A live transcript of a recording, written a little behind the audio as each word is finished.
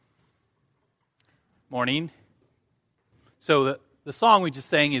Morning. So the song we just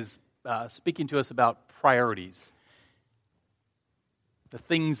sang is speaking to us about priorities. The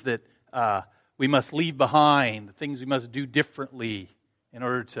things that we must leave behind, the things we must do differently in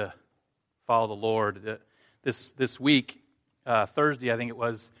order to follow the Lord. This week, Thursday I think it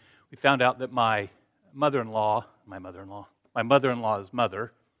was, we found out that my mother-in-law's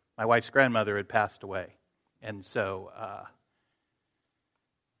mother, my wife's grandmother, had passed away. And so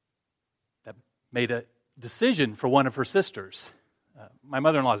that made a decision for one of her sisters. My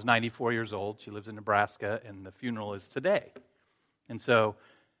mother-in-law is 94 years old. She lives in Nebraska, and the funeral is today. And so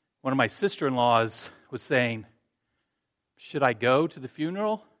one of my sister-in-laws was saying, should I go to the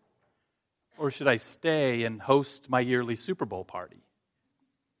funeral or should I stay and host my yearly Super Bowl party?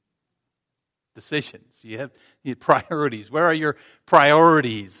 Decisions. You have priorities. Where are your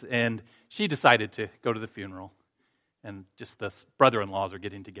priorities? And she decided to go to the funeral. And just the brother-in-laws are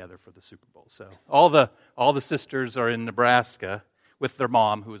getting together for the Super Bowl. So all the sisters are in Nebraska with their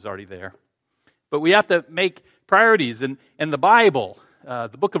mom, who was already there. But we have to make priorities. And the Bible,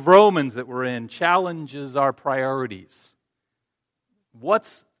 the book of Romans that we're in, challenges our priorities.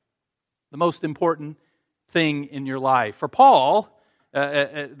 What's the most important thing in your life? For Paul,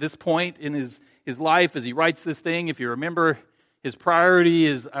 at this point in his life, as he writes this thing, if you remember, his priority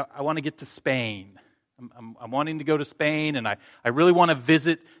is, I want to get to Spain. I'm wanting to go to Spain, and I really want to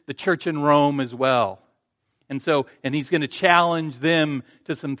visit the church in Rome as well. And he's going to challenge them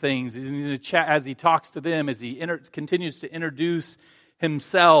to some things. As he talks to them, as he continues to introduce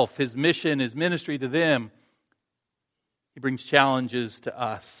himself, his mission, his ministry to them, he brings challenges to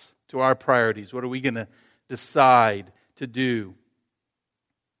us, to our priorities. What are we going to decide to do?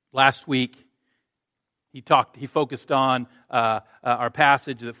 Last week, he focused on our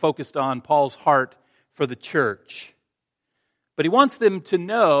passage that focused on Paul's heart for the church. But he wants them to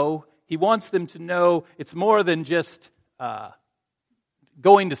know it's more than just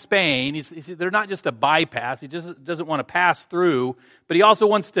going to Spain. They're not just a bypass. He just doesn't want to pass through, but he also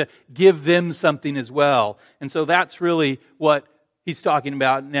wants to give them something as well. And so that's really what he's talking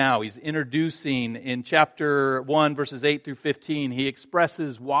about now. He's introducing in chapter 1, verses 8 through 15. He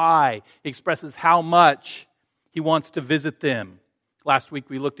expresses why. He expresses how much he wants to visit them. Last week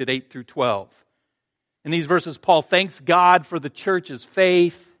we looked at 8 through 12. In these verses, Paul thanks God for the church's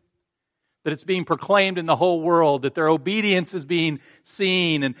faith, that it's being proclaimed in the whole world, that their obedience is being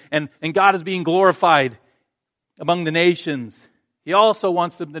seen, and God is being glorified among the nations. He also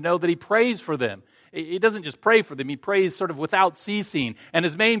wants them to know that he prays for them. He doesn't just pray for them, he prays sort of without ceasing. And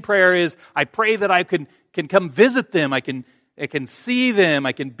his main prayer is, I pray that I can come visit them, I can see them,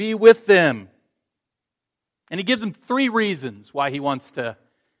 I can be with them. And he gives them 3 reasons why he wants to.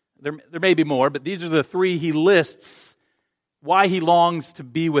 There may be more, but these are the 3 he lists why he longs to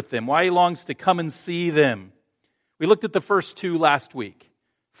be with them, why he longs to come and see them. We looked at the first 2 last week.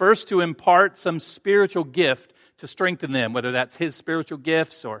 First, to impart some spiritual gift to strengthen them, whether that's his spiritual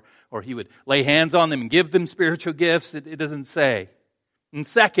gifts or he would lay hands on them and give them spiritual gifts. It doesn't say. And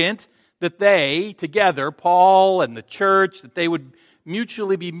second, that they, together, Paul and the church, that they would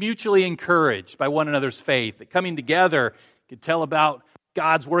be mutually encouraged by one another's faith. That coming together could tell about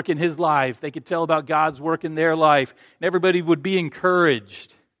God's work in his life. They could tell about God's work in their life. And everybody would be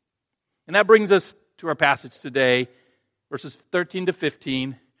encouraged. And that brings us to our passage today, verses 13 to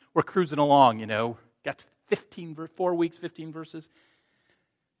 15. We're cruising along, Got 4 weeks, 15 verses.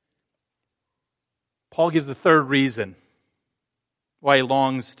 Paul gives the 3rd reason why he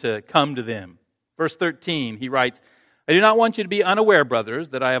longs to come to them. Verse 13, he writes, I do not want you to be unaware, brothers,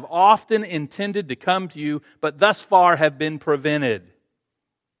 that I have often intended to come to you, but thus far have been prevented.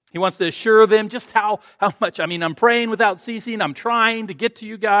 He wants to assure them just how much. I'm praying without ceasing. I'm trying to get to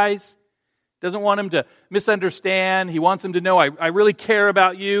you guys. Doesn't want them to misunderstand. He wants them to know I really care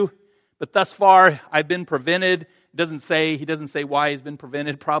about you, but thus far I've been prevented. He doesn't say why he's been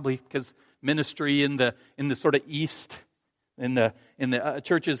prevented. Probably because ministry in the sort of East, in the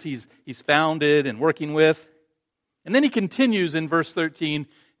churches he's founded and working with. And then he continues in verse 13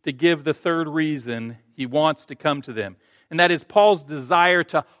 to give the 3rd reason he wants to come to them. And that is Paul's desire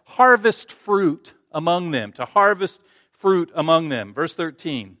to harvest fruit among them. To harvest fruit among them. Verse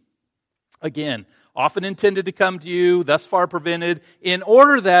 13. Again, often intended to come to you, thus far prevented, in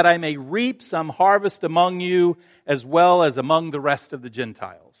order that I may reap some harvest among you, as well as among the rest of the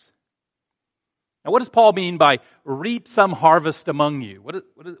Gentiles. Now, what does Paul mean by reap some harvest among you? What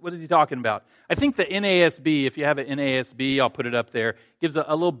is he talking about? I think the NASB, if you have an NASB, I'll put it up there, gives a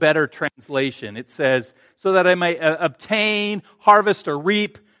little better translation. It says, so that I may obtain, harvest, or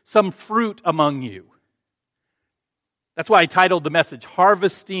reap some fruit among you. That's why I titled the message,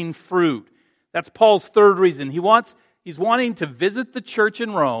 Harvesting Fruit. That's Paul's third reason. He's wanting to visit the church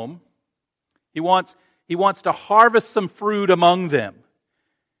in Rome. He wants to harvest some fruit among them.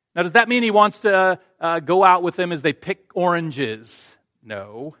 Now, does that mean he wants to go out with them as they pick oranges?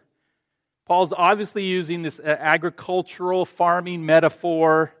 No. Paul's obviously using this agricultural farming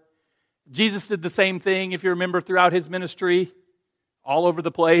metaphor. Jesus did the same thing, if you remember, throughout his ministry, all over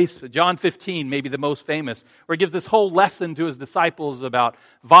the place. John 15, maybe the most famous, where he gives this whole lesson to his disciples about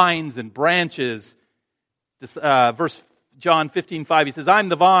vines and branches. Verse John 15:5, he says, "I'm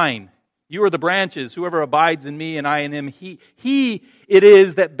the vine, you are the branches. Whoever abides in me and I in him, he it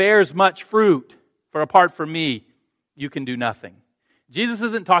is that bears much fruit. For apart from me, you can do nothing." Jesus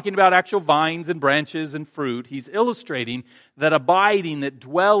isn't talking about actual vines and branches and fruit. He's illustrating that abiding, that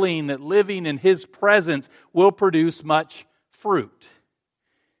dwelling, that living in His presence will produce much fruit.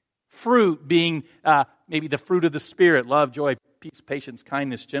 Fruit being maybe the fruit of the Spirit: love, joy, peace, patience,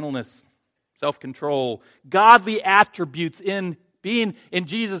 kindness, gentleness, self-control. Godly attributes in being in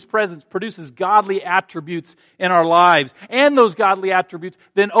Jesus' presence produces godly attributes in our lives. And those godly attributes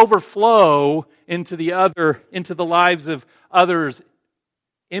then overflow into the lives of others,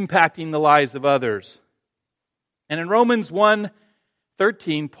 impacting the lives of others. And in Romans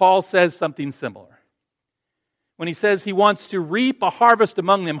 1:13, Paul says something similar. When he says he wants to reap a harvest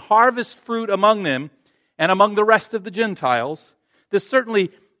among them, harvest fruit among them, and among the rest of the Gentiles. This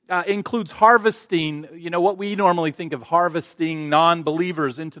certainly includes harvesting, what we normally think of harvesting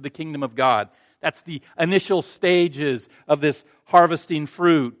non-believers into the kingdom of God. That's the initial stages of this harvesting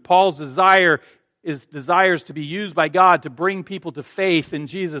fruit. Paul's desires to be used by God to bring people to faith in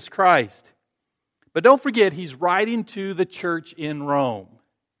Jesus Christ. But don't forget, he's writing to the church in Rome.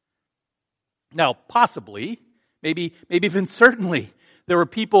 Now, possibly, maybe even certainly, there were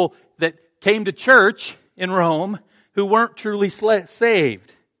people that came to church in Rome who weren't truly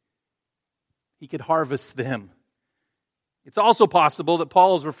saved. He could harvest them. It's also possible that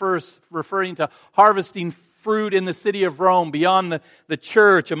Paul is referring to harvesting fruit in the city of Rome, beyond the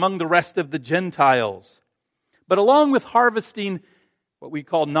church, among the rest of the Gentiles. But along with harvesting what we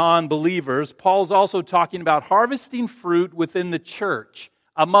call non-believers, Paul's also talking about harvesting fruit within the church,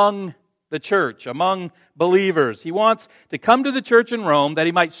 among believers. He wants to come to the church in Rome that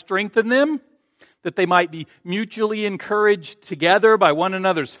he might strengthen them, that they might be mutually encouraged together by one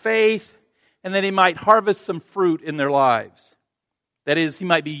another's faith, and that he might harvest some fruit in their lives. That is, he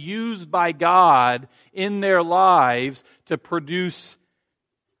might be used by God in their lives to produce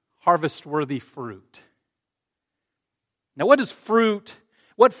harvest-worthy fruit. Now, what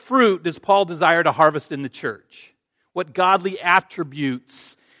fruit does Paul desire to harvest in the church? What godly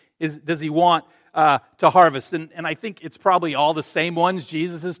attributes does he want to harvest? And I think it's probably all the same ones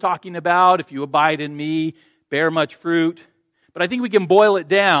Jesus is talking about. If you abide in me, bear much fruit. But I think we can boil it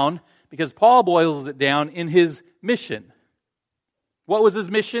down, because Paul boils it down in his mission. What was his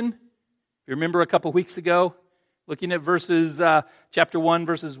mission? If you remember a couple weeks ago, looking at chapter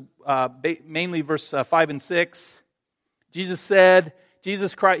 1, mainly verse 5 and 6. Jesus said,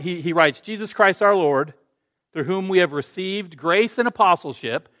 he writes, "Jesus Christ our Lord, through whom we have received grace and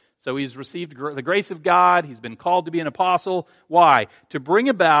apostleship." So he's received the grace of God. He's been called to be an apostle. Why? To bring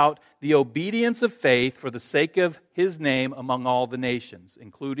about the obedience of faith for the sake of His name among all the nations,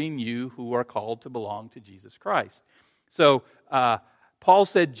 including you who are called to belong to Jesus Christ. So Paul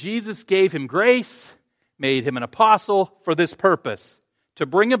said Jesus gave him grace, made him an apostle for this purpose: to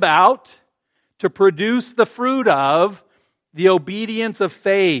bring about, to produce the fruit of the obedience of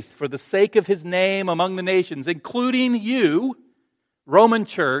faith for the sake of His name among the nations, including you, Roman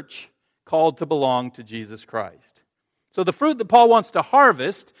church, called to belong to Jesus Christ. So the fruit that Paul wants to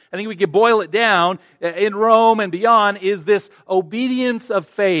harvest, I think we could boil it down in Rome and beyond, is this obedience of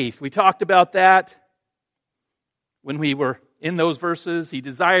faith. We talked about that when we were in those verses. He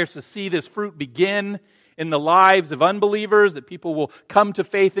desires to see this fruit begin in the lives of unbelievers, that people will come to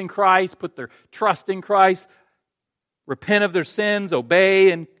faith in Christ, put their trust in Christ, repent of their sins,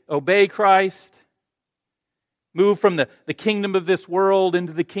 obey Christ. Move from the kingdom of this world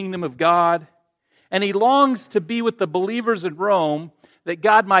into the kingdom of God. And he longs to be with the believers in Rome, that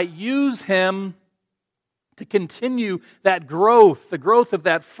God might use him to continue that growth, the growth of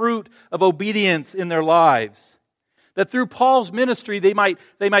that fruit of obedience in their lives. That through Paul's ministry they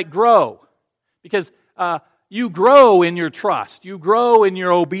might grow. Because you grow in your trust. You grow in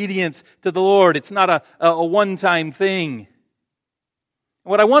your obedience to the Lord. It's not a one-time thing.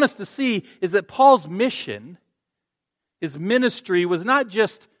 What I want us to see is that Paul's mission, his ministry, was not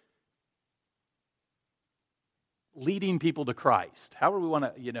just leading people to Christ. However we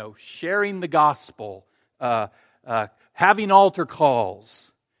want to, sharing the gospel, having altar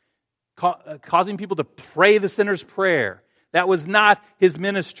calls, causing people to pray the sinner's prayer. That was not his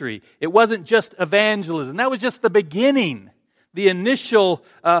ministry. It wasn't just evangelism. That was just the beginning, the initial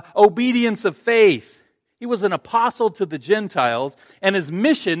obedience of faith. He was an apostle to the Gentiles, and his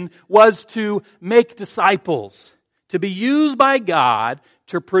mission was to make disciples, to be used by God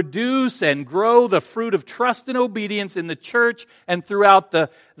to produce and grow the fruit of trust and obedience in the church and throughout the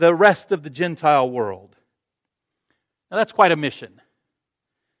rest of the Gentile world. Now that's quite a mission.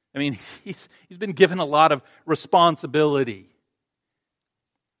 I mean, he's been given a lot of responsibility.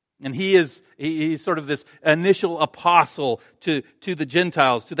 And he's sort of this initial apostle to the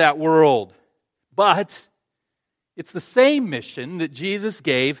Gentiles, to that world. But it's the same mission that Jesus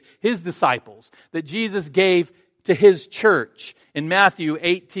gave his disciples, that Jesus gave to his church. In Matthew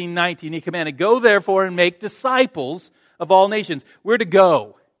 18:19, he commanded, "Go therefore and make disciples of all nations." We're to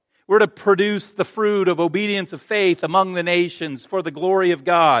go. We're to produce the fruit of obedience of faith among the nations for the glory of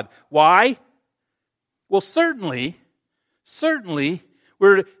God. Why? Well, certainly,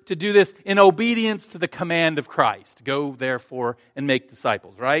 we're to do this in obedience to the command of Christ. Go therefore and make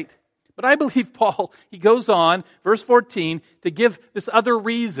disciples, right? But I believe Paul, he goes on, verse 14, to give this other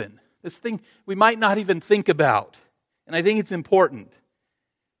reason, this thing we might not even think about. And I think it's important.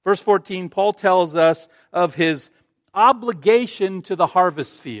 Verse 14, Paul tells us of his obligation to the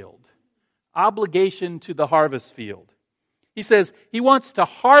harvest field. Obligation to the harvest field. He says he wants to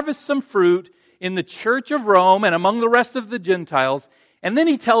harvest some fruit in the church of Rome and among the rest of the Gentiles. And then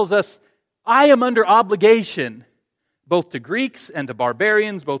he tells us, I am under obligation both to Greeks and to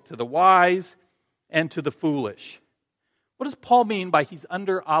barbarians, both to the wise and to the foolish. What does Paul mean by he's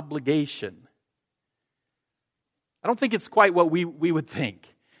under obligation? I don't think it's quite what we would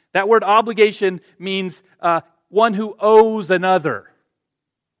think. That word obligation means one who owes another.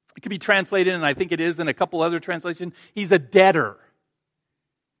 It could be translated, and I think it is in a couple other translations, he's a debtor.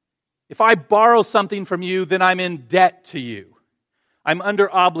 If I borrow something from you, then I'm in debt to you. I'm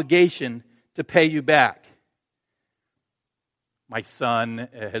under obligation to pay you back. My son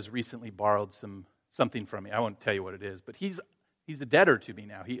has recently borrowed something from me. I won't tell you what it is, but he's a debtor to me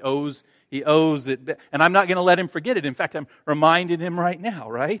now. He owes it, and I'm not going to let him forget it. In fact, I'm reminding him right now,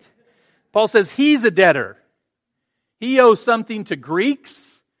 right? Paul says he's a debtor. He owes something to Greeks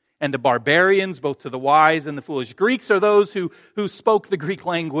and to barbarians, both to the wise and the foolish. Greeks are those who spoke the Greek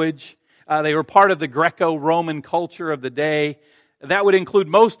language. They were part of the Greco-Roman culture of the day. That would include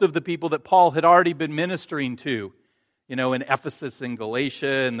most of the people that Paul had already been ministering to, in Ephesus and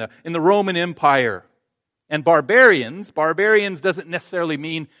Galatia, in the Roman Empire. And barbarians doesn't necessarily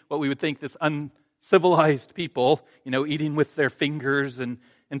mean what we would think, this uncivilized people, eating with their fingers and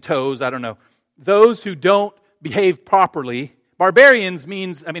toes, I don't know. Those who don't behave properly. Barbarians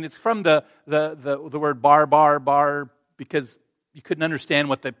means, it's from the word bar, because you couldn't understand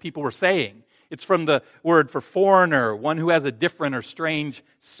what the people were saying. It's from the word for foreigner, one who has a different or strange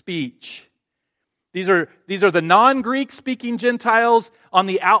speech. These are the non-Greek speaking Gentiles on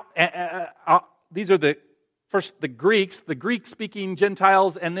the these are the Greeks, the Greek speaking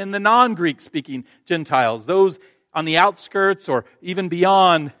Gentiles, and then the non-Greek speaking Gentiles, those on the outskirts or even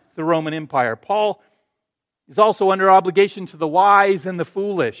beyond the Roman Empire. Paul is also under obligation to the wise and the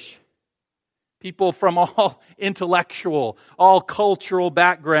foolish. People from all intellectual, all cultural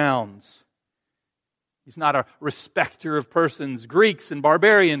backgrounds. He's not a respecter of persons. Greeks and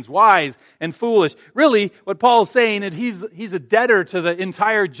barbarians, wise and foolish. Really, what Paul is saying is he's a debtor to the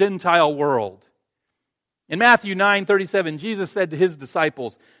entire Gentile world. In Matthew 9:37, Jesus said to his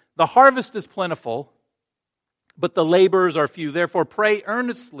disciples, "The harvest is plentiful, but the laborers are few. Therefore pray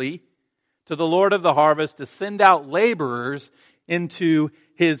earnestly to the Lord of the harvest to send out laborers into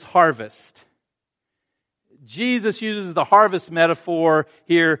his harvest." Jesus uses the harvest metaphor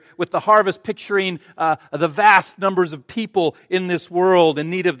here, with the harvest picturing the vast numbers of people in this world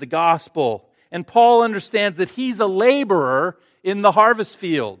in need of the gospel. And Paul understands that he's a laborer in the harvest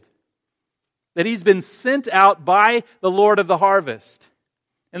field, that he's been sent out by the Lord of the harvest,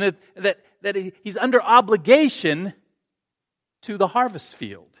 and that he's under obligation to the harvest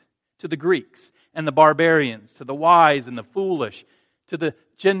field, to the Greeks and the barbarians, to the wise and the foolish, to the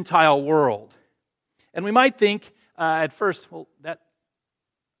Gentile world. And we might think at first, well, that's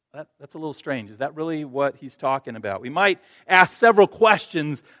a little strange. Is that really what he's talking about? We might ask several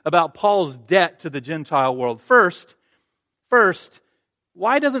questions about Paul's debt to the Gentile world. First,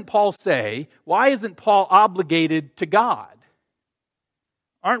 why isn't Paul obligated to God?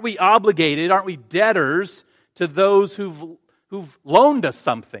 Aren't we obligated, aren't we debtors to those who've loaned us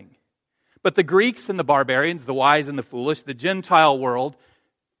something? But the Greeks and the barbarians, the wise and the foolish, the Gentile world,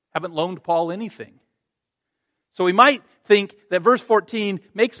 haven't loaned Paul anything. So we might think that verse 14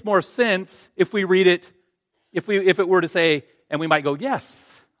 makes more sense if we read it, if it were to say, and we might go,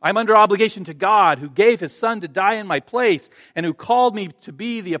 yes, I'm under obligation to God who gave His Son to die in my place and who called me to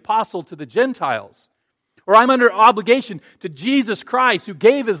be the apostle to the Gentiles. Or I'm under obligation to Jesus Christ who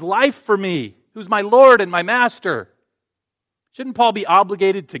gave His life for me, who's my Lord and my Master. Shouldn't Paul be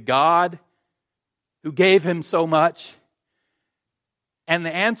obligated to God who gave him so much? And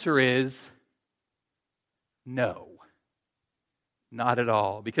the answer is no. Not at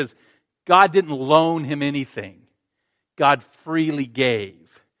all. Because God didn't loan him anything. God freely gave.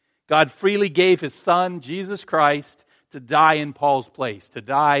 God freely gave His Son, Jesus Christ, to die in Paul's place, to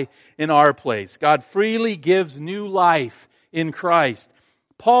die in our place. God freely gives new life in Christ.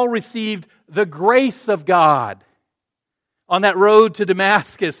 Paul received the grace of God on that road to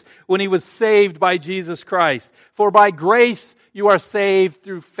Damascus when he was saved by Jesus Christ. For by grace you are saved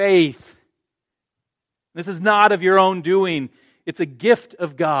through faith. This is not of your own doing. It's a gift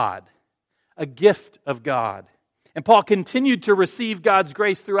of God. A gift of God. And Paul continued to receive God's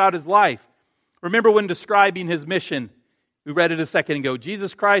grace throughout his life. Remember when describing his mission, we read it a second ago.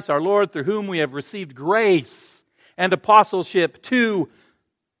 Jesus Christ, our Lord, through whom we have received grace and apostleship to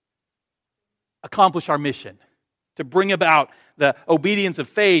accomplish our mission, to bring about the obedience of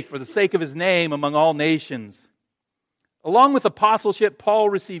faith for the sake of His name among all nations. Along with apostleship, Paul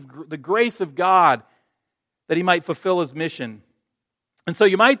received the grace of God that he might fulfill his mission. And so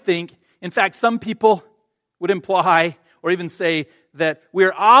you might think, in fact, some people would imply or even say that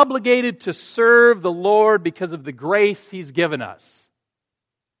we're obligated to serve the Lord because of the grace He's given us.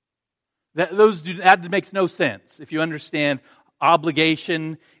 That makes no sense if you understand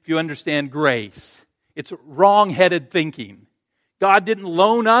obligation, if you understand grace. It's wrong-headed thinking. God didn't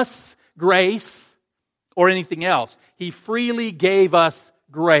loan us grace or anything else. He freely gave us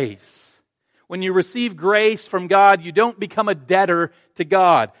grace. When you receive grace from God, you don't become a debtor to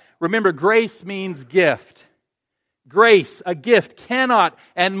God. Remember, grace means gift. Grace, a gift, cannot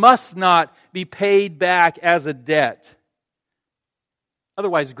and must not be paid back as a debt.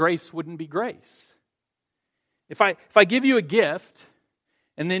 Otherwise, grace wouldn't be grace. If I give you a gift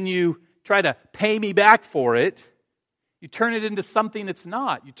and then you try to pay me back for it, you turn it into something it's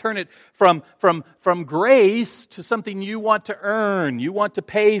not. You turn it from grace to something you want to earn, you want to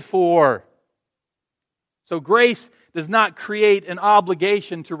pay for. So grace does not create an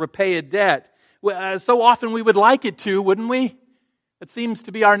obligation to repay a debt. So often we would like it to, wouldn't we? It seems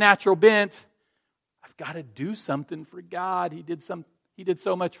to be our natural bent. I've got to do something for God. He did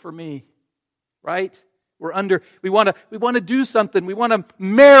so much for me. Right? We want to do something. We want to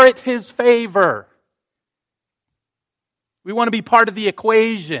merit His favor. We want to be part of the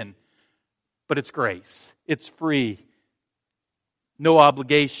equation. But it's grace. It's free. No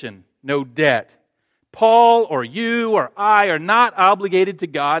obligation. No debt. Paul or you or I are not obligated to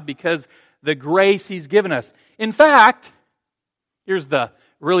God because the grace He's given us. In fact, here's the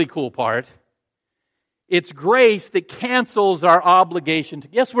really cool part. It's grace that cancels our obligation.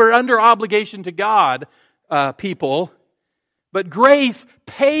 Yes, we're under obligation to God, people, but grace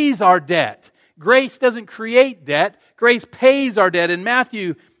pays our debt. Grace doesn't create debt. Grace pays our debt. In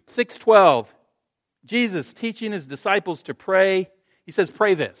Matthew 6:12, Jesus teaching His disciples to pray, He says,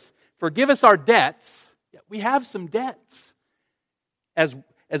 pray this, forgive us our debts. We have some debts.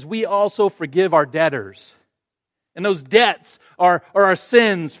 As we also forgive our debtors. And those debts are our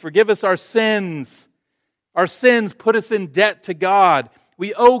sins. Forgive us our sins. Our sins put us in debt to God.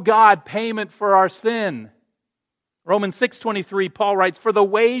 We owe God payment for our sin. Romans 6:23, Paul writes, for the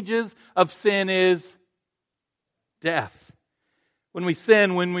wages of sin is death. When we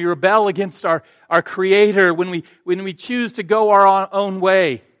sin, when we rebel against our Creator, when we choose to go our own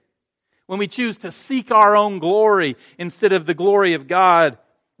way, when we choose to seek our own glory instead of the glory of God,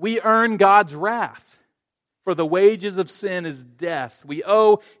 we earn God's wrath. For the wages of sin is death. We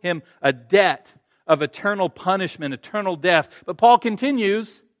owe Him a debt of eternal punishment, eternal death. But Paul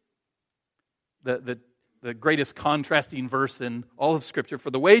continues, the greatest contrasting verse in all of Scripture.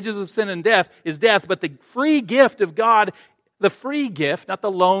 For the wages of sin and death is death, but the free gift of God, the free gift, not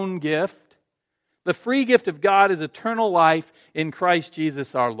the loan gift, the free gift of God is eternal life in Christ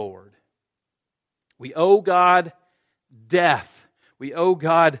Jesus our Lord. We owe God death. We owe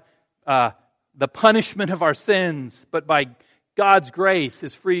God the punishment of our sins, but by God's grace,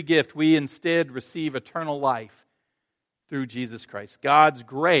 His free gift, we instead receive eternal life through Jesus Christ. God's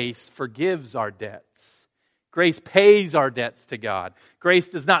grace forgives our debts. Grace pays our debts to God. Grace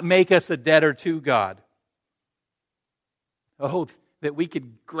does not make us a debtor to God. Oh, that we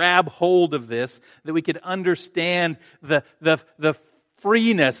could grab hold of this, that we could understand the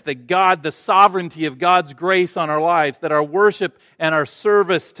freeness that God, the sovereignty of God's grace on our lives, that our worship and our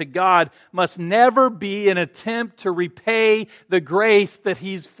service to God must never be an attempt to repay the grace that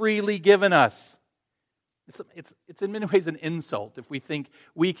He's freely given us. It's in many ways an insult if we think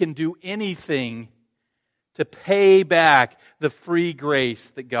we can do anything to pay back the free grace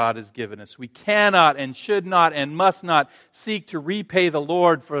that God has given us. We cannot and should not and must not seek to repay the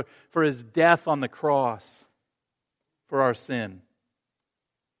Lord for His death on the cross for our sin.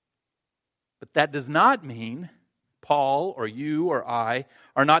 But that does not mean Paul or you or I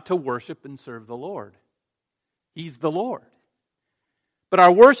are not to worship and serve the Lord. He's the Lord. But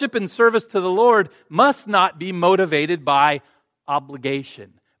our worship and service to the Lord must not be motivated by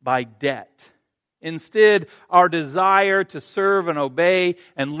obligation, by debt. Instead, our desire to serve and obey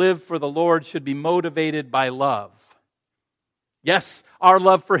and live for the Lord should be motivated by love. Yes, our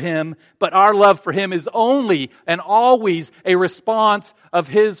love for Him, but our love for Him is only and always a response of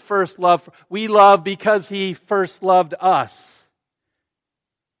His first love. We love because He first loved us.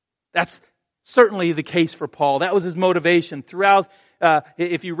 That's certainly the case for Paul. That was his motivation throughout.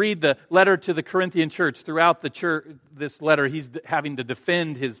 If you read the letter to the Corinthian church, throughout the church, this letter, he's having to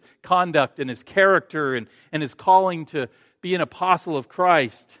defend his conduct and his character and his calling to be an apostle of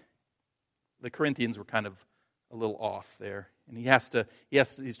Christ. The Corinthians were kind of a little off there. And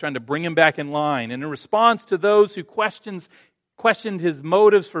he's trying to bring him back in line. And in response to those who questioned his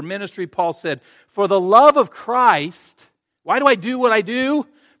motives for ministry, Paul said, "For the love of Christ," why do I do what I do?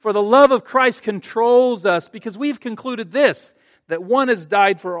 "For the love of Christ controls us, because we've concluded this, that one has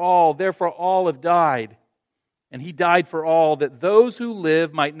died for all, therefore all have died. And He died for all, that those who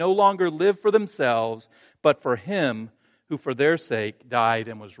live might no longer live for themselves, but for Him who for their sake died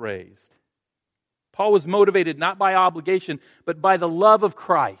and was raised." Paul was motivated not by obligation, but by the love of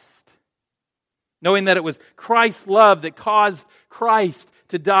Christ. Knowing that it was Christ's love that caused Christ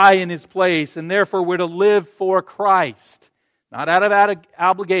to die in his place, and therefore we're to live for Christ. Not out of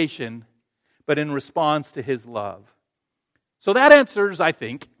obligation, but in response to His love. So that answers, I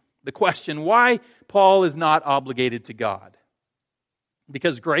think, the question why Paul is not obligated to God.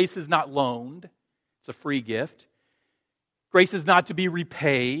 Because grace is not loaned. It's a free gift. Grace is not to be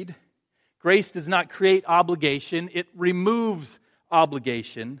repaid. Grace does not create obligation. It removes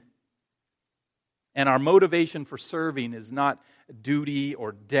obligation. And our motivation for serving is not duty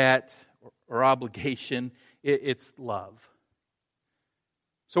or debt or obligation. It's love.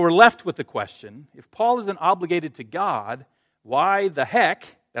 So we're left with the question, if Paul isn't obligated to God, why the heck,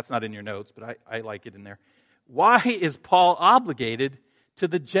 that's not in your notes, but I like it in there, why is Paul obligated to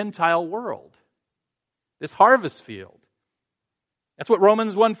the Gentile world? This harvest field. That's what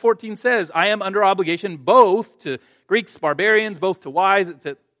Romans 1:14 says. I am under obligation both to Greeks, barbarians, both to wise,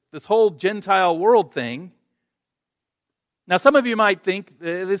 to this whole Gentile world thing. Now some of you might think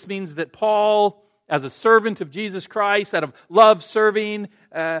this means that Paul, as a servant of Jesus Christ, out of love serving,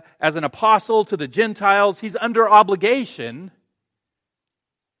 as an apostle to the Gentiles, he's under obligation,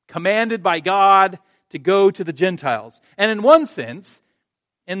 commanded by God to go to the Gentiles. And in one sense,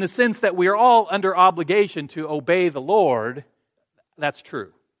 in the sense that we are all under obligation to obey the Lord, that's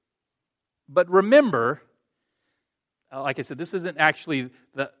true. But remember, like I said, this isn't actually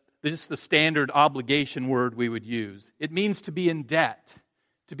just the standard obligation word we would use. It means to be in debt,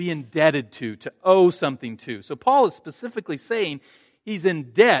 to be indebted to owe something to. So Paul is specifically saying he's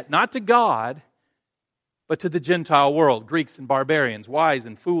in debt, not to God, but to the Gentile world, Greeks and barbarians, wise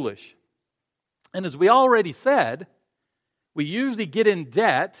and foolish. And as we already said, we usually get in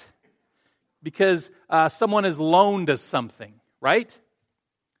debt because someone has loaned us something, right?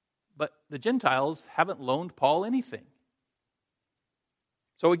 But the Gentiles haven't loaned Paul anything.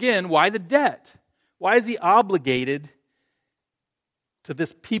 So again, why the debt? Why is he obligated to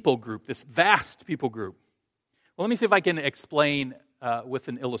this people group, this vast people group? Well, let me see if I can explain with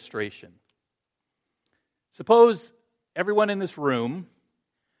an illustration. Suppose everyone in this room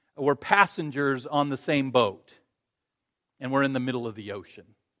were passengers on the same boat, and we're in the middle of the ocean.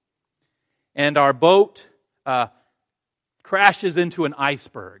 And our boat crashes into an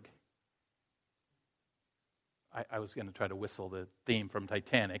iceberg. I was going to try to whistle the theme from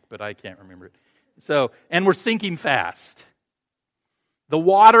Titanic, but I can't remember it. So, and we're sinking fast. The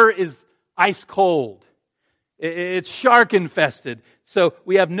water is ice cold. It's shark infested. So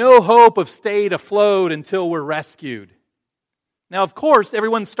we have no hope of staying afloat until we're rescued. Now, of course,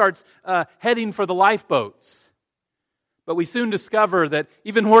 everyone starts heading for the lifeboats. But we soon discover that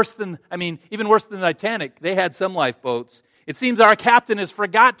even worse than the Titanic, they had some lifeboats. It seems our captain has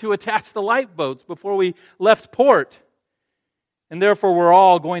forgot to attach the lifeboats before we left port. And therefore we're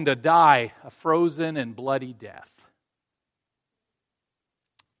all going to die a frozen and bloody death.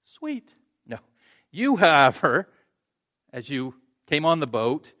 Sweet. No. You, however, as you came on the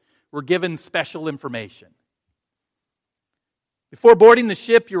boat, were given special information. Before boarding the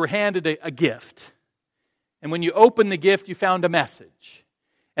ship, you were handed a gift. And when you opened the gift, you found a message.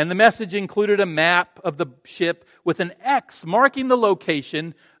 And the message included a map of the ship with an X marking the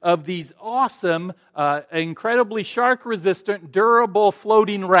location of these awesome, incredibly shark-resistant, durable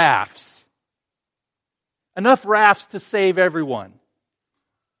floating rafts. Enough rafts to save everyone.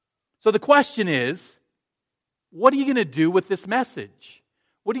 So the question is, what are you going to do with this message?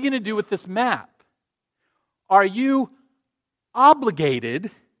 What are you going to do with this map? Are you obligated?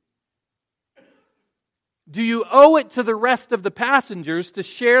 Do you owe it to the rest of the passengers to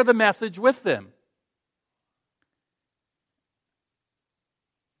share the message with them?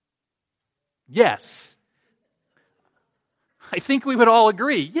 Yes. I think we would all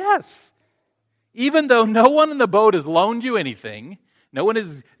agree, yes. Even though no one in the boat has loaned you anything, no one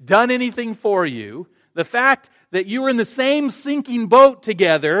has done anything for you, the fact that you are in the same sinking boat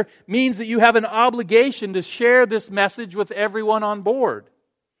together means that you have an obligation to share this message with everyone on board.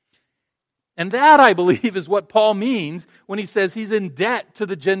 And that, I believe, is what Paul means when he says he's in debt to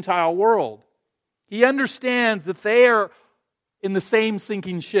the Gentile world. He understands that they are in the same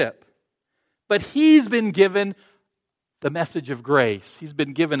sinking ship. But he's been given the message of grace. He's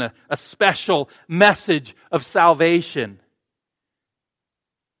been given a special message of salvation.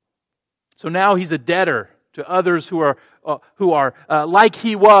 So now he's a debtor to others who are like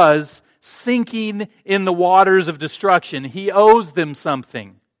he was, sinking in the waters of destruction. He owes them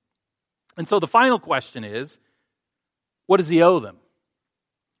something. And so the final question is, what does he owe them?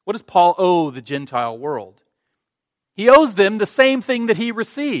 What does Paul owe the Gentile world? He owes them the same thing that he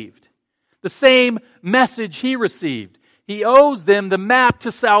received, the same message he received. He owes them the map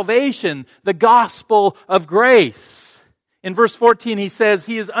to salvation, the gospel of grace. In verse 14 he says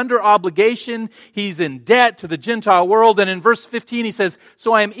he is under obligation, he's in debt to the Gentile world. And in verse 15 he says,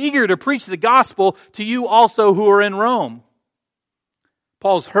 so I am eager to preach the gospel to you also who are in Rome.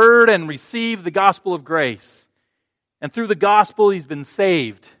 Paul's heard and received the gospel of grace. And through the gospel he's been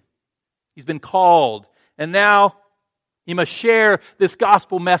saved. He's been called. And now he must share this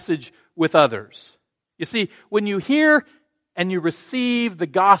gospel message with others. You see, when you hear and you receive the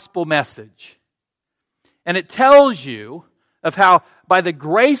gospel message, and it tells you of how by the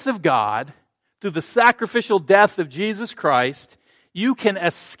grace of God, through the sacrificial death of Jesus Christ, you can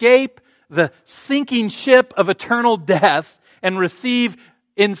escape the sinking ship of eternal death and receive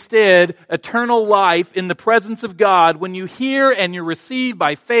instead eternal life in the presence of God. When you hear and you receive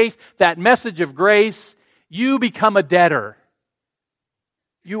by faith that message of grace, you become a debtor.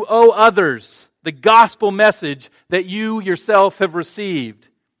 You owe others the gospel message that you yourself have received.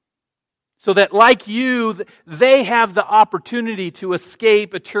 So that like you, they have the opportunity to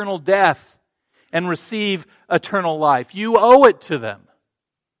escape eternal death and receive eternal life. You owe it to them.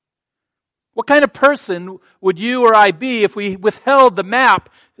 What kind of person would you or I be if we withheld the map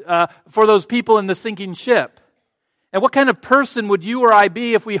for those people in the sinking ship? And what kind of person would you or I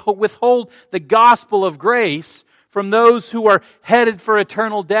be if we withhold the gospel of grace from those who are headed for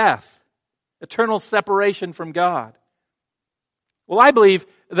eternal death, eternal separation from God? Well, I believe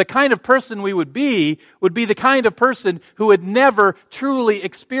the kind of person we would be the kind of person who had never truly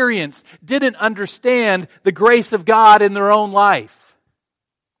experienced, didn't understand the grace of God in their own life.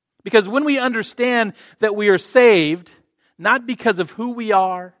 Because when we understand that we are saved, not because of who we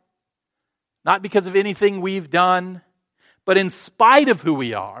are, not because of anything we've done, but in spite of who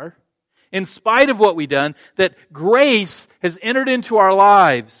we are, in spite of what we've done, that grace has entered into our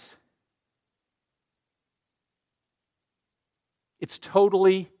lives. It's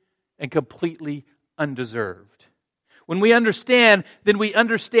totally and completely undeserved. When we understand, then we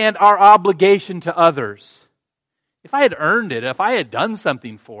understand our obligation to others. If I had earned it, if I had done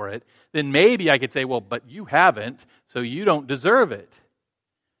something for it, then maybe I could say, well, but you haven't, so you don't deserve it.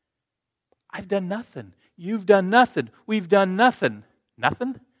 I've done nothing. You've done nothing. We've done nothing.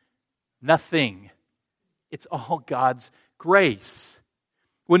 Nothing? Nothing. It's all God's grace.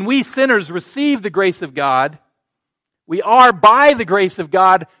 When we sinners receive the grace of God, we are, by the grace of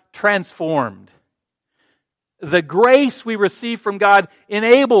God, transformed. The grace we receive from God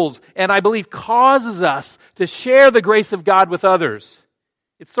enables and I believe causes us to share the grace of God with others.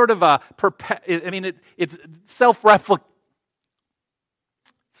 It's sort of it's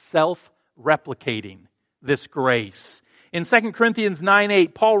self-replicating, this grace. In 2 Corinthians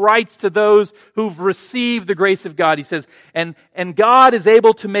 9:8, Paul writes to those who've received the grace of God. He says, and God is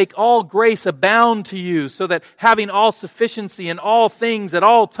able to make all grace abound to you, so that having all sufficiency in all things at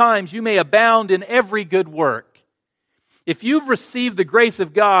all times, you may abound in every good work. If you've received the grace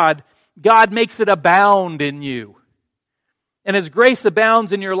of God, God makes it abound in you. And as grace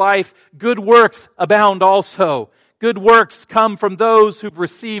abounds in your life, good works abound also. Good works come from those who've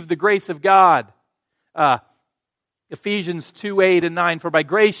received the grace of God. Ephesians 2:8 and 9, for by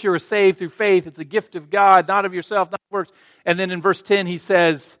grace you are saved through faith. It's a gift of God, not of yourself, not of works. And then in verse 10 he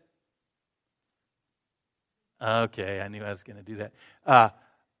says, okay, I knew I was going to do that.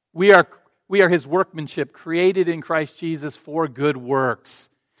 We are His workmanship, created in Christ Jesus for good works.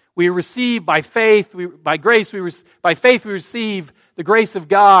 We receive by faith, by faith we receive the grace of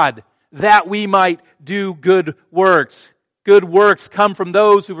God that we might do good works. Good works come from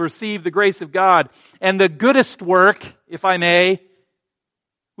those who receive the grace of God. And the goodest work, if I may,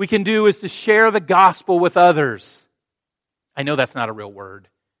 we can do is to share the gospel with others. I know that's not a real word.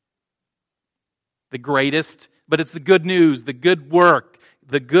 The greatest, but it's the good news, the good work,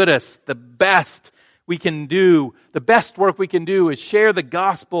 the goodest, the best we can do. The best work we can do is share the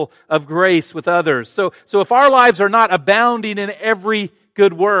gospel of grace with others. So if our lives are not abounding in every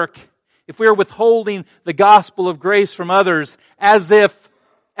good work, if we're withholding the gospel of grace from others as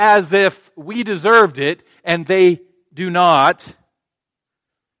if we deserved it and they do not,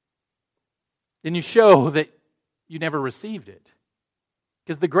 then you show that you never received it.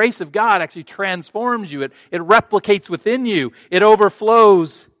 Because the grace of God actually transforms you. It replicates within you. It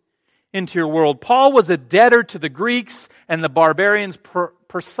overflows into your world. Paul was a debtor to the Greeks and the barbarians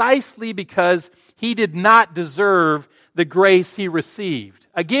precisely because he did not deserve the grace he received.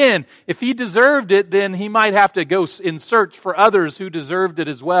 Again, if he deserved it, then he might have to go in search for others who deserved it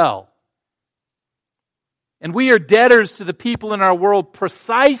as well. And we are debtors to the people in our world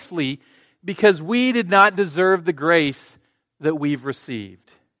precisely because we did not deserve the grace that we've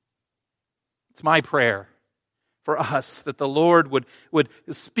received. It's my prayer for us that the Lord would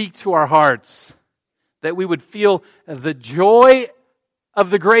speak to our hearts, that we would feel the joy of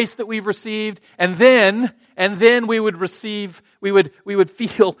the grace that we've received, and then we would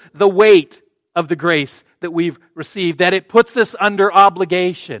feel the weight of the grace that we've received, that it puts us under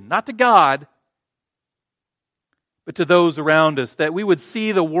obligation, not to God, but to those around us, that we would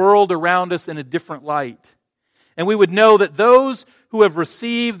see the world around us in a different light. And we would know that those who have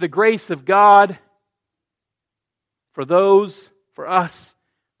received the grace of God, for us,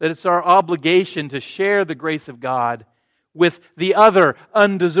 that it's our obligation to share the grace of God with the other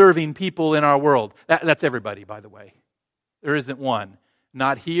undeserving people in our world. That's everybody, by the way. There isn't one.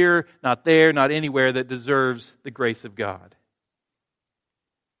 Not here, not there, not anywhere that deserves the grace of God.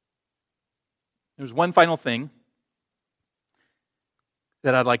 There's one final thing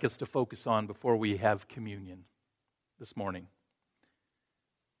that I'd like us to focus on before we have communion this morning.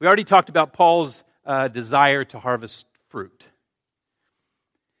 We already talked about Paul's desire to harvest fruit.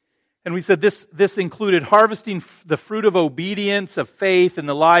 And we said this included harvesting the fruit of obedience, of faith in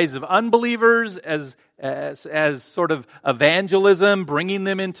the lives of unbelievers as sort of evangelism, bringing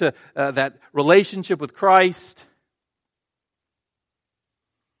them into that relationship with Christ.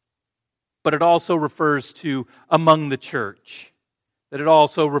 But it also refers to among the church. That it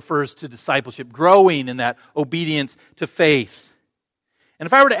also refers to discipleship, growing in that obedience to faith. And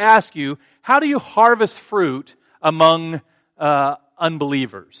if I were to ask you, how do you harvest fruit among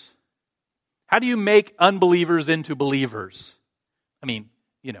unbelievers? How do you make unbelievers into believers? I mean,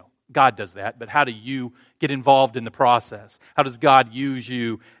 God does that, but how do you get involved in the process? How does God use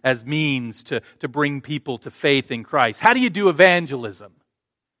you as means to bring people to faith in Christ? How do you do evangelism?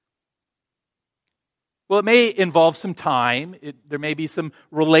 Well, it may involve some time. There may be some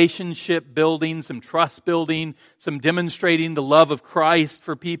relationship building, some trust building, some demonstrating the love of Christ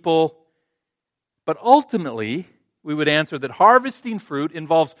for people. But ultimately, we would answer that harvesting fruit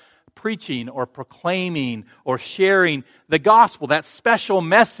involves preaching or proclaiming or sharing the gospel, that special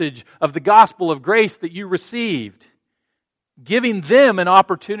message of the gospel of grace that you received, giving them an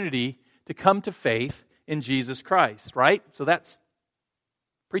opportunity to come to faith in Jesus Christ, right? So that's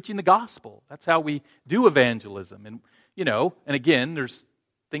preaching the gospel. That's how we do evangelism. And, and again, there's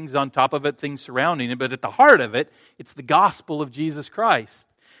things on top of it, things surrounding it, but at the heart of it, it's the gospel of Jesus Christ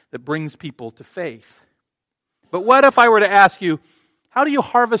that brings people to faith. But what if I were to ask you, how do you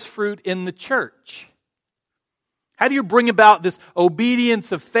harvest fruit in the church? How do you bring about this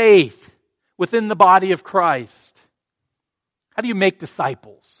obedience of faith within the body of Christ? How do you make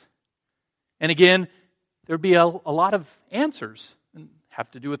disciples? And again, there'd be a lot of answers.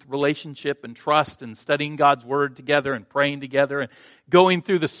 Have to do with relationship and trust and studying God's Word together and praying together and going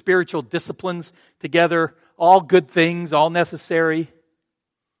through the spiritual disciplines together. All good things, all necessary.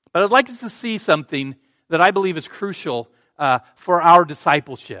 But I'd like us to see something that I believe is crucial for our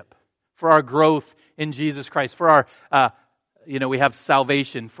discipleship, for our growth in Jesus Christ, for our we have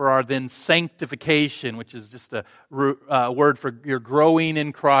salvation, for our then sanctification, which is just a word for you're growing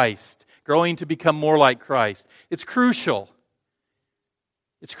in Christ, growing to become more like Christ. It's crucial.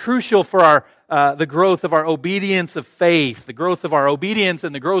 It's crucial for the growth of our obedience of faith, the growth of our obedience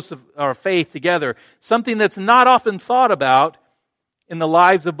and the growth of our faith together. Something that's not often thought about in the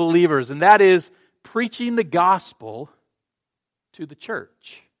lives of believers, and that is preaching the gospel to the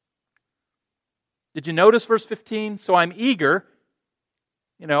church. Did you notice verse 15? So I'm eager,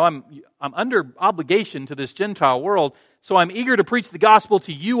 I'm under obligation to this Gentile world, so I'm eager to preach the gospel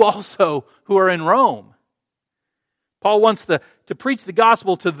to you also who are in Rome. Paul wants to preach the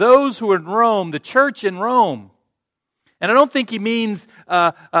gospel to those who are in Rome, the church in Rome. And I don't think he means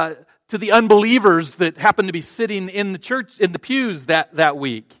to the unbelievers that happen to be sitting in the church, in the pews that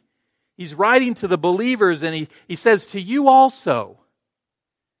week. He's writing to the believers, and he says, to you also,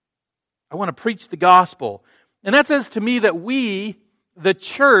 I want to preach the gospel. And that says to me that we, the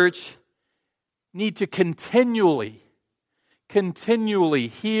church, need to continually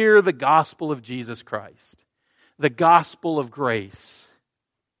hear the gospel of Jesus Christ, the gospel of grace.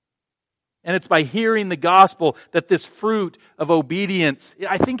 And it's by hearing the gospel that this fruit of obedience,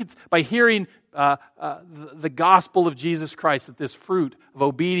 I think it's by hearing the gospel of Jesus Christ that this fruit of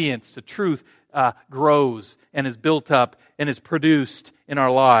obedience to truth grows and is built up and is produced in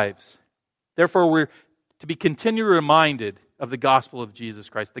our lives. Therefore, we're to be continually reminded of the gospel of Jesus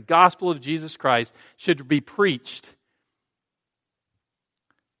Christ. The gospel of Jesus Christ should be preached.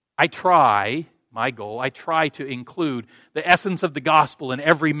 My goal, I try to include the essence of the gospel in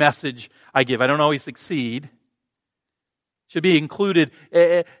every message I give. I don't always succeed. Should be included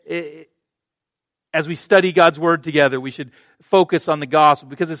as we study God's Word together. We should focus on the gospel,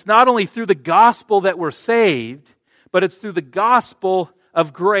 because it's not only through the gospel that we're saved, but it's through the gospel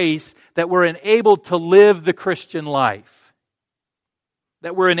of grace that we're enabled to live the Christian life.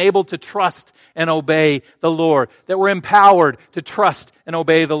 That we're enabled to trust and obey the Lord. That we're empowered to trust and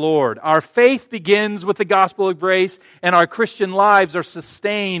obey the Lord. Our faith begins with the gospel of grace, and our Christian lives are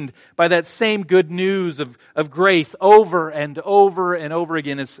sustained by that same good news of grace over and over and over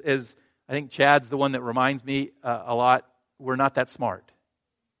again. As I think Chad's the one that reminds me a lot, we're not that smart.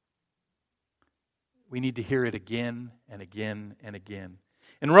 We need to hear it again and again and again.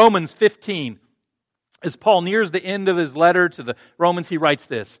 In Romans 15, as Paul nears the end of his letter to the Romans, he writes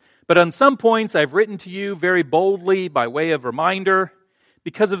this: but on some points I've written to you very boldly by way of reminder,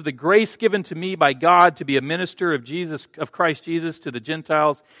 because of the grace given to me by God to be a minister of Christ Jesus to the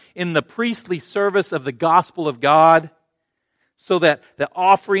Gentiles in the priestly service of the gospel of God, so that the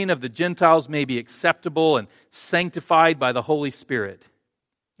offering of the Gentiles may be acceptable and sanctified by the Holy Spirit.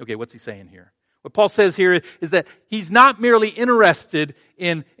 Okay, what's he saying here? What Paul says here is that he's not merely interested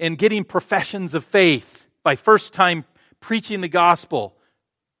in getting professions of faith by first time preaching the gospel,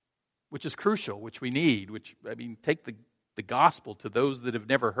 which is crucial, which we need, take the gospel to those that have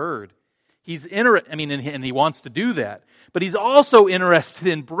never heard. And he wants to do that. But he's also interested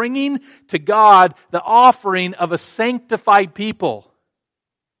in bringing to God the offering of a sanctified people.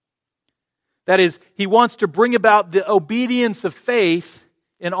 That is, he wants to bring about the obedience of faith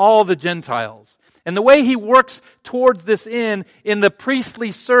in all the Gentiles. And the way he works towards this end in the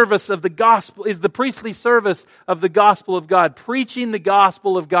priestly service of the gospel is the priestly service of the gospel of God, preaching the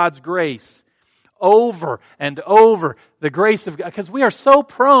gospel of God's grace over and over, the grace of God, because we are so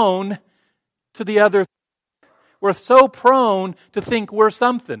prone to the other. We're so prone to think we're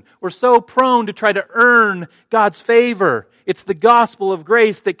something. We're so prone to try to earn God's favor. It's the gospel of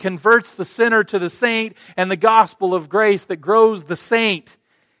grace that converts the sinner to the saint, and the gospel of grace that grows the saint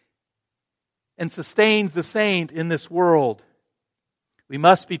and sustains the saint in this world. We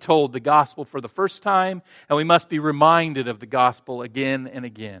must be told the gospel for the first time, and we must be reminded of the gospel again and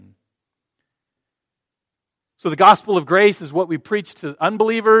again. So the gospel of grace is what we preach to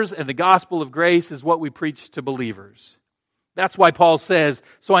unbelievers, and the gospel of grace is what we preach to believers. That's why Paul says,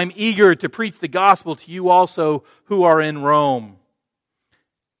 so I'm eager to preach the gospel to you also who are in Rome.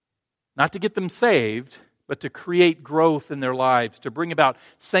 Not to get them saved, but to create growth in their lives, to bring about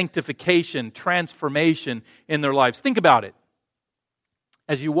sanctification, transformation in their lives. Think about it.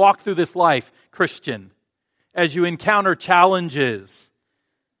 As you walk through this life, Christian, as you encounter challenges,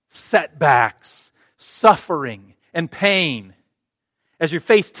 setbacks, suffering, and pain, as you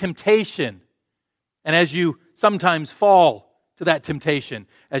face temptation, and as you sometimes fall to that temptation,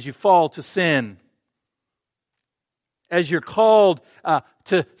 as you fall to sin, as you're called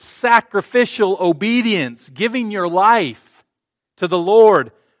to sacrificial obedience, giving your life to the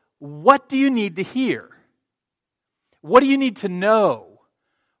Lord, what do you need to hear? What do you need to know?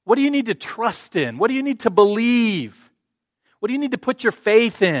 What do you need to trust in? What do you need to believe? What do you need to put your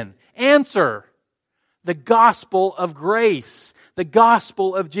faith in? Answer. The gospel of grace. The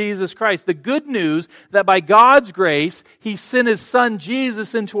gospel of Jesus Christ. The good news that by God's grace, He sent His Son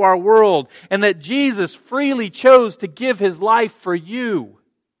Jesus into our world, and that Jesus freely chose to give His life for you.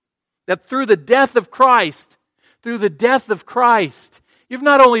 That through the death of Christ, you've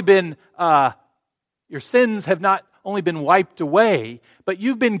not only been, your sins have not only been wiped away, but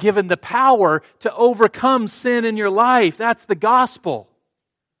you've been given the power to overcome sin in your life. That's the gospel.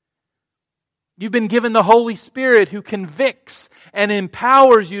 You've been given the Holy Spirit who convicts and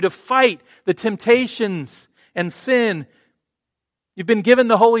empowers you to fight the temptations and sin. You've been given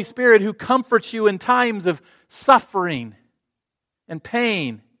the Holy Spirit who comforts you in times of suffering and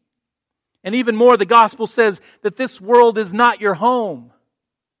pain. And even more, the gospel says that this world is not your home.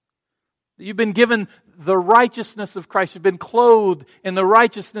 You've been given the righteousness of Christ. You've been clothed in the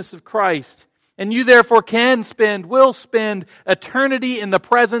righteousness of Christ. And you therefore will spend eternity in the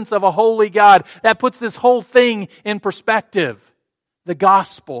presence of a holy God. That puts this whole thing in perspective. The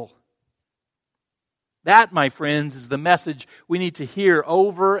gospel. That, my friends, is the message we need to hear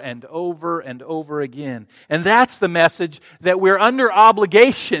over and over and over again. And that's the message that we're under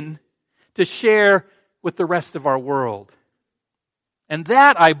obligation to share with the rest of our world. And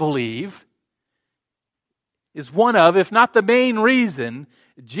that, I believe, is one of, if not the main reason,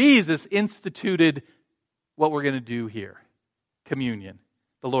 Jesus instituted what we're going to do here. Communion,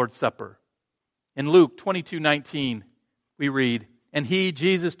 the Lord's Supper. In Luke 22:19, we read, "And He,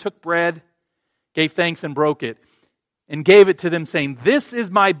 Jesus, took bread, gave thanks and broke it, and gave it to them, saying, 'This is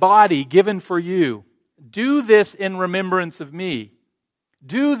my body given for you. Do this in remembrance of me.'"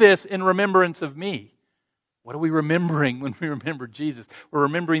 Do this in remembrance of me. What are we remembering when we remember Jesus? We're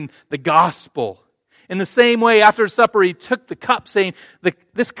remembering the gospel. In the same way, after supper, He took the cup, saying,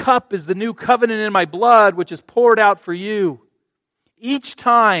 "This cup is the new covenant in my blood, which is poured out for you." Each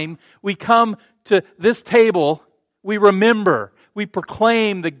time we come to this table, we remember, we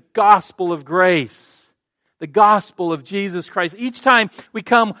proclaim the gospel of grace, the gospel of Jesus Christ. Each time we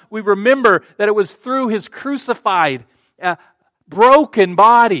come, we remember that it was through His crucified, broken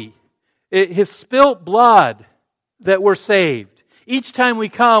body, His spilt blood, that we're saved. Each time we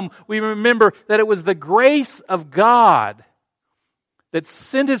come, we remember that it was the grace of God that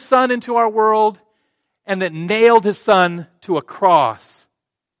sent His Son into our world and that nailed His Son to a cross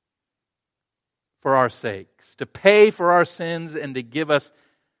for our sakes, to pay for our sins and to give us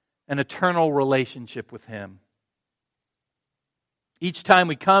an eternal relationship with Him. Each time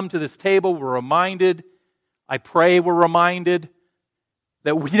we come to this table, we're reminded, I pray we're reminded,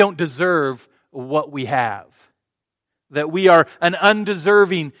 that we don't deserve what we have. That we are an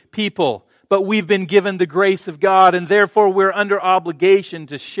undeserving people, but we've been given the grace of God, and therefore we're under obligation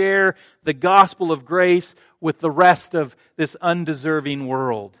to share the gospel of grace with the rest of this undeserving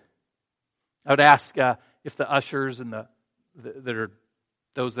world. I would ask if the ushers and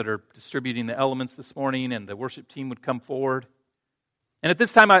those that are distributing the elements this morning and the worship team would come forward. And at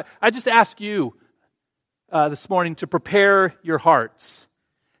this time, I just ask you this morning to prepare your hearts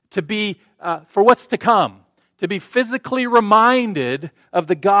to be, for what's to come, to be physically reminded of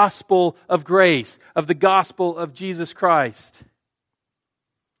the gospel of grace, of the gospel of Jesus Christ.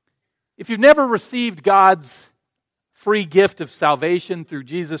 If you've never received God's free gift of salvation through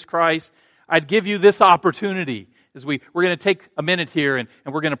Jesus Christ, I'd give you this opportunity as we're going to take a minute here and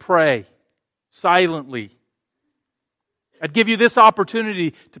we're going to pray silently. I'd give you this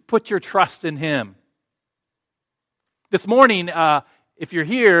opportunity to put your trust in Him. This morning, if you're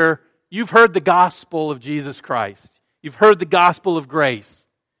here, you've heard the gospel of Jesus Christ. You've heard the gospel of grace.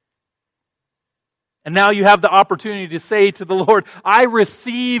 And now you have the opportunity to say to the Lord, I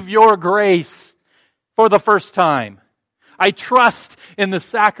receive your grace for the first time. I trust in the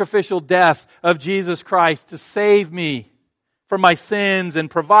sacrificial death of Jesus Christ to save me from my sins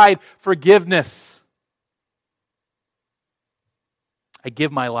and provide forgiveness. I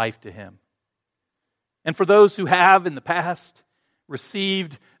give my life to Him. And for those who have in the past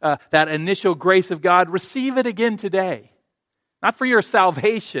received that initial grace of God, receive it again today. Not for your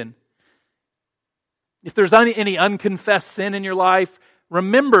salvation. If there's any unconfessed sin in your life,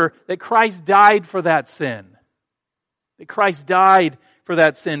 remember that Christ died for that sin. That Christ died for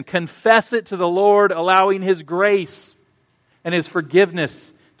that sin. Confess it to the Lord, allowing His grace and His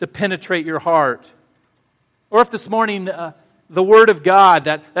forgiveness to penetrate your heart. Or if this morning the Word of God,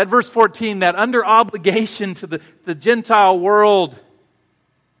 that verse 14, that under obligation to the Gentile world,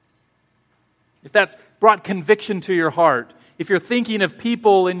 if that's brought conviction to your heart, if you're thinking of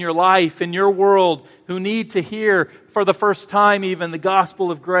people in your life, in your world, who need to hear for the first time even the gospel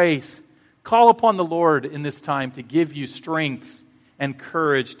of grace, Call upon the Lord in this time to give you strength and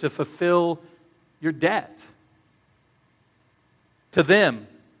courage to fulfill your debt to them,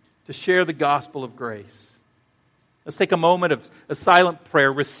 to share the gospel of grace. Let's take a moment of a silent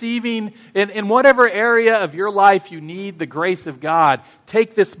prayer, receiving in whatever area of your life you need the grace of God.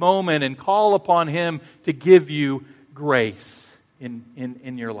 Take this moment and call upon Him to give you grace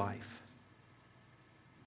in your life.